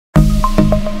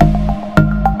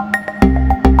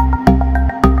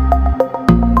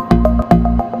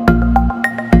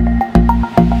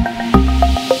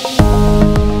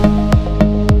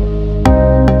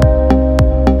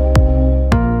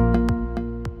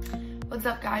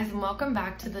What's up guys, and welcome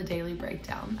back to the Daily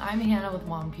Breakdown. I'm Hannah with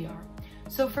W.O.M PR.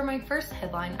 So for my first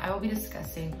headline, I will be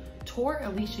discussing tour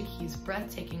Alicia Keys'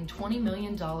 breathtaking $20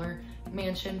 million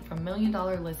mansion from Million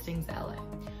Dollar Listings LA.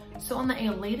 So on the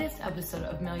latest episode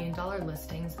of Million Dollar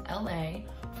Listings LA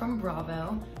from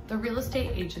Bravo, the real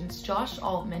estate agents Josh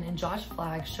Altman and Josh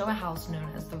Flagg show a house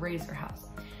known as the Razor House,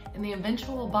 and the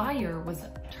eventual buyer was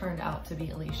turned out to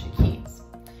be Alicia Keys.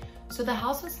 So the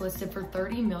house was listed for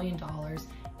 $30 million,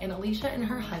 and Alicia and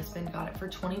her husband got it for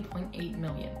 $20.8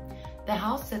 million. The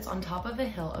house sits on top of a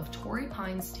hill of Torrey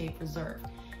Pines State Reserve.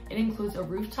 It includes a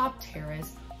rooftop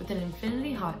terrace with an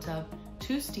infinity hot tub,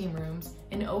 2 steam rooms,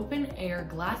 an open-air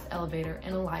glass elevator,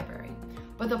 and a library.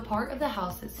 But the part of the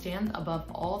house that stands above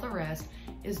all the rest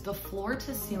is the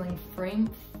floor-to-ceiling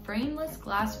frameless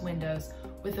glass windows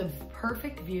with a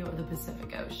perfect view of the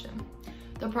Pacific Ocean.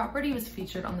 The property was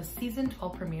featured on the season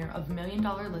 12 premiere of Million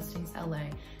Dollar Listings LA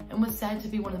and was said to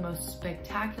be one of the most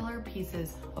spectacular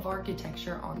pieces of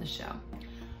architecture on the show.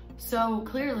 So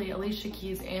clearly, Alicia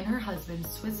Keys and her husband,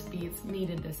 Swiss Beats,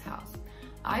 needed this house.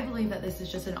 I believe that this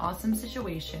is just an awesome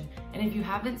situation, and if you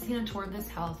haven't seen a tour of this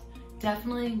house,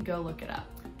 definitely go look it up.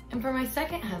 And for my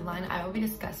second headline, I will be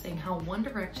discussing how One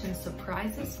Direction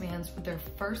surprises fans with their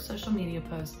first social media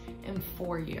post in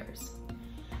 4 years.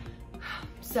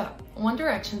 So, One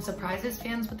Direction surprises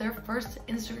fans with their first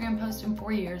Instagram post in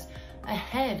 4 years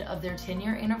ahead of their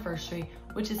 10-year anniversary,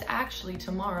 which is actually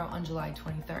tomorrow on July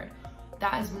 23rd.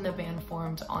 That is when the band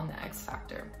formed on the X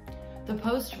Factor. The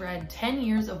post read 10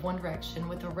 years of One Direction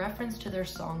with a reference to their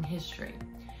song History.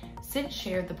 Since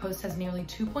shared, the post has nearly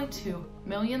 2.2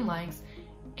 million likes,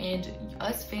 and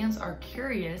us fans are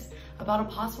curious about a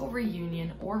possible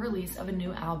reunion or release of a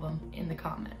new album in the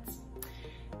comments.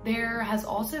 There has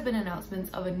also been announcements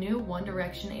of a new One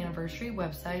Direction anniversary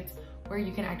website where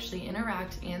you can actually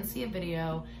interact and see a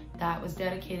video that was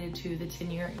dedicated to the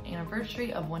 10-year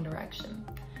anniversary of One Direction.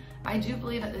 I do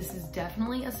believe that this is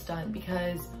definitely a stunt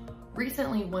because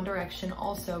recently One Direction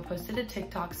also posted a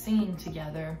TikTok singing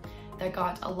together that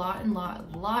got a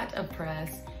lot of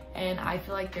press, and I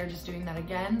feel like they're just doing that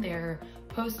again. They're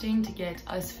posting to get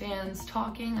us fans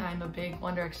talking. I'm a big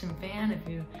One Direction fan,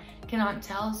 if you cannot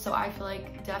tell, so I feel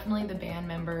like definitely the band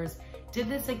members did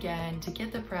this again to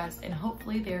get the press, and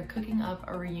hopefully they're cooking up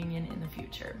a reunion in the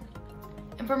future.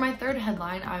 And for my third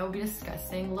headline, I will be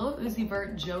discussing Lil Uzi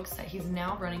Vert jokes that he's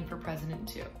now running for president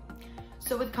too.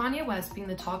 So with Kanye West being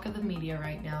the talk of the media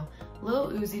right now,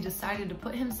 Lil Uzi decided to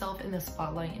put himself in the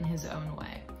spotlight in his own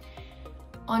way.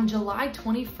 On July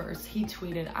 21st, he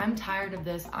tweeted, "I'm tired of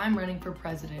this, I'm running for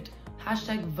president.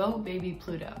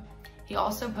 #VoteBabyPluto." He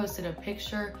also posted a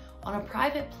picture on a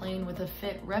private plane with a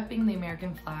fit repping the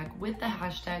American flag with the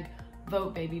hashtag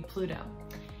 #VoteBabyPluto.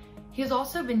 He has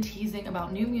also been teasing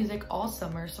about new music all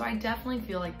summer, so I definitely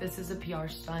feel like this is a PR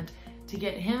stunt to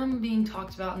get him being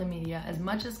talked about in the media as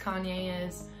much as Kanye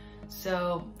is,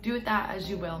 so do with that as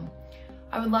you will.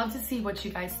 I would love to see what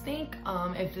you guys think,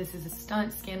 if this is a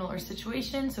stunt, scandal, or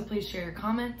situation, so please share your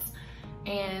comments,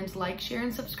 and like, share,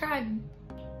 and subscribe.